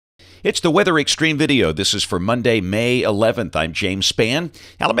It's the Weather Xtreme video. This is for Monday, May 11th. I'm James Spann.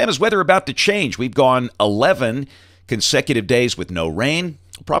 Alabama's weather about to change. We've gone 11 consecutive days with no rain.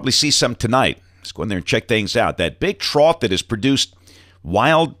 We'll probably see some tonight. Let's go in there and check things out. That big trough that has produced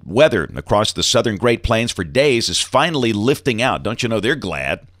wild weather across the southern Great Plains for days is finally lifting out. Don't you know they're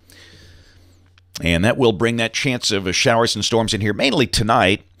glad? And that will bring that chance of showers and storms in here, mainly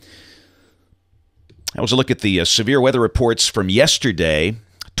tonight. That was a look at the severe weather reports from yesterday.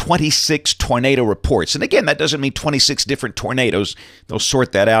 26 tornado reports. And again, that doesn't mean 26 different tornadoes. They'll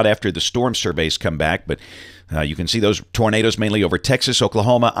sort that out after the storm surveys come back. But you can see those tornadoes mainly over Texas,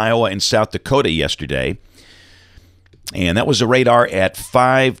 Oklahoma, Iowa, and South Dakota yesterday. And that was a radar at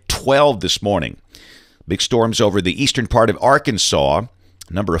 5:12 this morning. Big storms over the eastern part of Arkansas.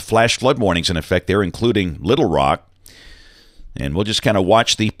 A number of flash flood warnings in effect there, including Little Rock. And we'll just kind of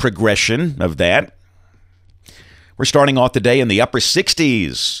watch the progression of that. We're starting off the day in the upper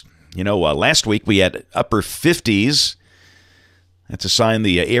 60s. You know, last week we had upper 50s. That's a sign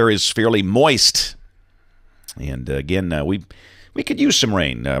the air is fairly moist. And again, we could use some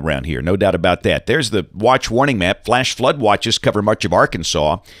rain around here, no doubt about that. There's the watch warning map. Flash flood watches cover much of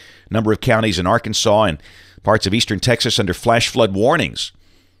Arkansas. A number of counties in Arkansas and parts of eastern Texas under flash flood warnings.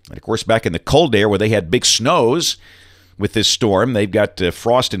 And of course, back in the cold air where they had big snows with this storm, they've got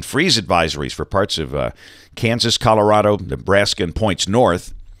frost and freeze advisories for parts of Kansas, Colorado, Nebraska, and points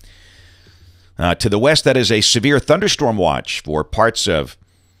north. To the west, that is a severe thunderstorm watch for parts of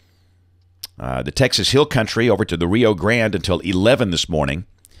the Texas Hill Country over to the Rio Grande until 11 this morning.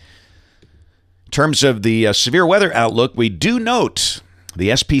 In terms of the severe weather outlook, we do note the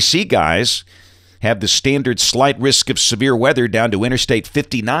SPC guys have the standard slight risk of severe weather down to Interstate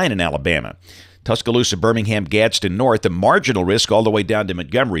 59 in Alabama. Tuscaloosa, Birmingham, Gadsden North, the marginal risk all the way down to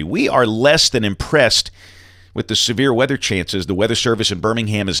Montgomery. We are less than impressed with the severe weather chances. The Weather Service in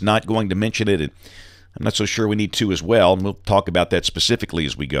Birmingham is not going to mention it. I'm not so sure we need to as well, and we'll talk about that specifically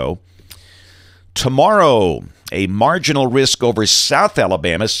as we go. Tomorrow, a marginal risk over South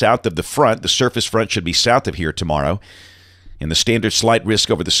Alabama, south of the front. The surface front should be south of here tomorrow. And the standard slight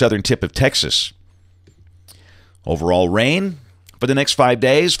risk over the southern tip of Texas. Overall rain for the next 5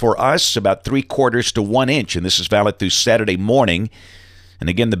 days for us, about 3/4 to 1 inch, and this is valid through Saturday morning. And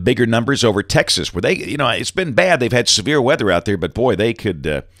again, the bigger numbers over Texas, where they, you know, it's been bad. They've had severe weather out there, but boy, they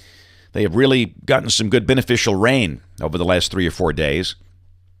have really gotten some good beneficial rain over the last 3 or 4 days.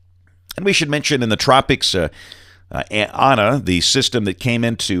 And we should mention in the tropics, Ana, the system that came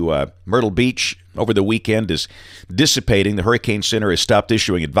into Myrtle Beach over the weekend, is dissipating. The Hurricane Center has stopped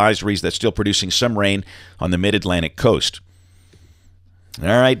issuing advisories. That's still producing some rain on the mid-Atlantic coast. All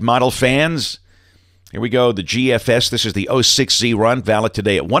right, model fans, here we go. The GFS, this is the 06Z run, valid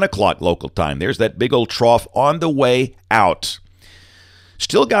today at 1 o'clock local time. There's that big old trough on the way out.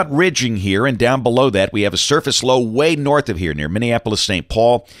 Still got ridging here, and down below that we have a surface low way north of here near Minneapolis, St.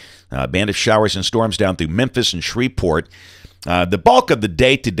 Paul. Band of showers and storms down through Memphis and Shreveport. The bulk of the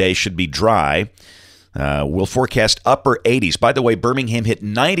day today should be dry. We'll forecast upper 80s. By the way, Birmingham hit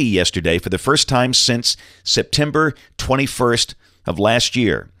 90 yesterday for the first time since September 21st of last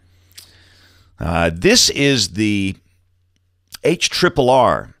year. This is the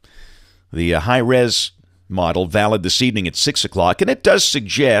HRRR, the high-res model, valid this evening at 6 o'clock, and it does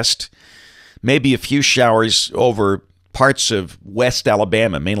suggest maybe a few showers over parts of West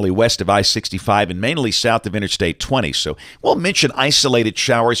Alabama, mainly west of I-65 and mainly south of Interstate 20. So we'll mention isolated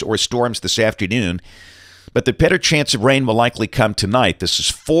showers or storms this afternoon, but the better chance of rain will likely come tonight. This is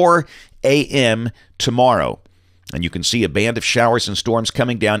 4 a.m. tomorrow, and you can see a band of showers and storms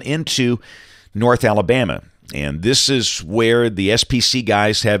coming down into North Alabama. And this is where the SPC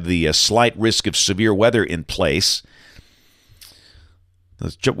guys have the slight risk of severe weather in place.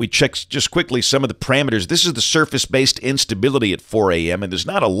 We check just quickly some of the parameters. This is the surface-based instability at 4 a.m., and there's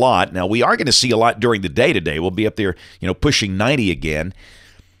not a lot. Now, we are going to see a lot during the day today. We'll be up there, pushing 90 again.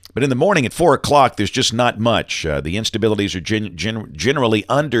 But in the morning at 4 o'clock, there's just not much. The instabilities are generally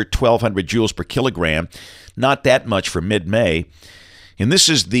under 1,200 joules per kilogram. Not that much for mid-May. And this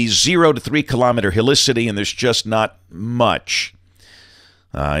is the 0 to 3 kilometer helicity, and there's just not much.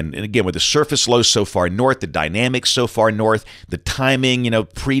 And again, with the surface low so far north, the dynamics so far north, the timing,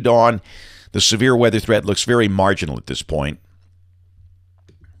 pre-dawn, the severe weather threat looks very marginal at this point.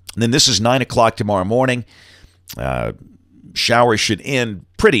 And then this is 9 o'clock tomorrow morning. Showers should end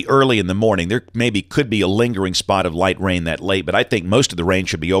pretty early in the morning. There could be a lingering spot of light rain that late, but I think most of the rain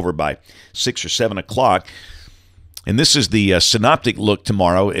should be over by 6 or 7 o'clock. And this is the synoptic look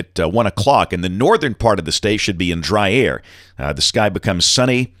tomorrow at 1 o'clock. And the northern part of the state should be in dry air. The sky becomes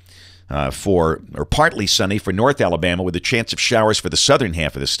sunny partly sunny for North Alabama with a chance of showers for the southern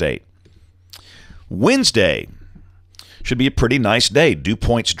half of the state. Wednesday should be a pretty nice day. Dew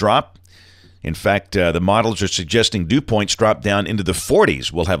points drop. In fact, the models are suggesting dew points drop down into the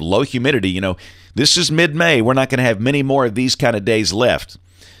 40s. We'll have low humidity. This is mid-May. We're not going to have many more of these kind of days left.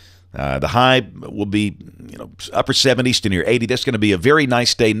 The high will be, upper 70s to near 80. That's going to be a very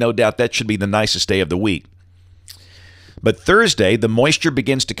nice day. No doubt that should be the nicest day of the week. But Thursday, the moisture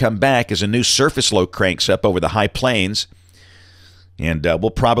begins to come back as a new surface low cranks up over the high plains. And we'll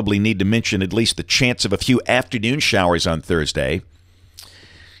probably need to mention at least the chance of a few afternoon showers on Thursday.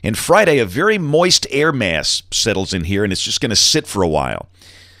 And Friday, a very moist air mass settles in here, and it's just going to sit for a while.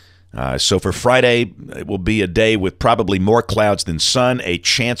 So for Friday, it will be a day with probably more clouds than sun, a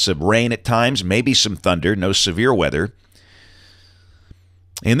chance of rain at times, maybe some thunder, no severe weather.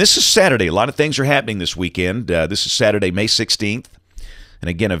 And this is Saturday. A lot of things are happening this weekend. This is Saturday, May 16th. And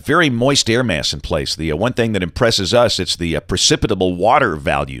again, a very moist air mass in place. The one thing that impresses us, it's the precipitable water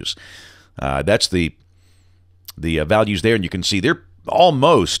values. That's the values there, and you can see they're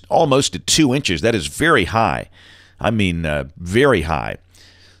almost at 2 inches. That is very high. I mean, very high.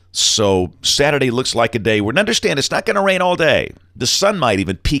 So Saturday looks like a day where, understand, it's not going to rain all day. The sun might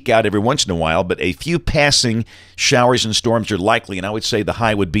even peek out every once in a while, but a few passing showers and storms are likely, and I would say the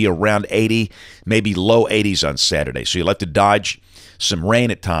high would be around 80, maybe low 80s on Saturday. So you'll have to dodge some rain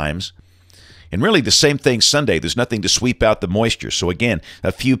at times. And really the same thing Sunday. There's nothing to sweep out the moisture. So again,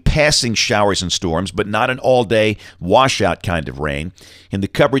 a few passing showers and storms, but not an all-day washout kind of rain. And the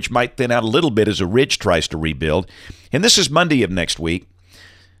coverage might thin out a little bit as a ridge tries to rebuild. And this is Monday of next week.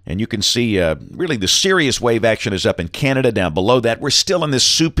 And you can see really the serious wave action is up in Canada. Down below that, we're still in this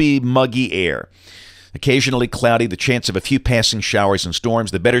soupy, muggy air. Occasionally cloudy, the chance of a few passing showers and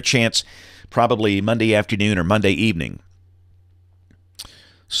storms. The better chance probably Monday afternoon or Monday evening.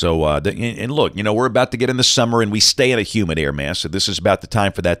 So, and look, we're about to get in the summer and we stay in a humid air mass, so this is about the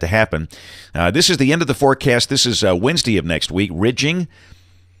time for that to happen. This is the end of the forecast. This is Wednesday of next week, ridging.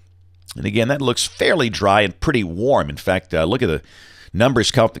 And again, that looks fairly dry and pretty warm. In fact, look at the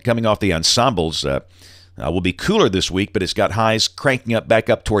numbers coming off the ensembles. Will be cooler this week, but it's got highs cranking up back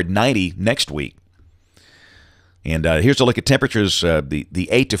up toward 90 next week. And here's a look at temperatures, the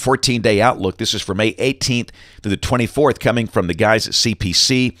 8 to 14-day outlook. This is from May 18th to the 24th, coming from the guys at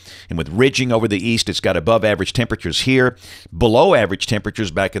CPC. And with ridging over the east, it's got above-average temperatures here, below-average temperatures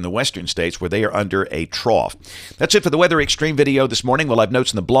back in the western states where they are under a trough. That's it for the Weather Xtreme video this morning. We'll have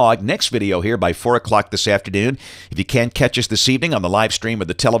notes in the blog. Next video here by 4 o'clock this afternoon. If you can catch us this evening on the live stream of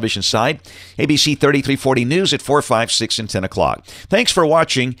the television side, ABC 3340 News at 4, 5, 6, and 10 o'clock. Thanks for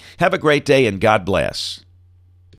watching. Have a great day, and God bless.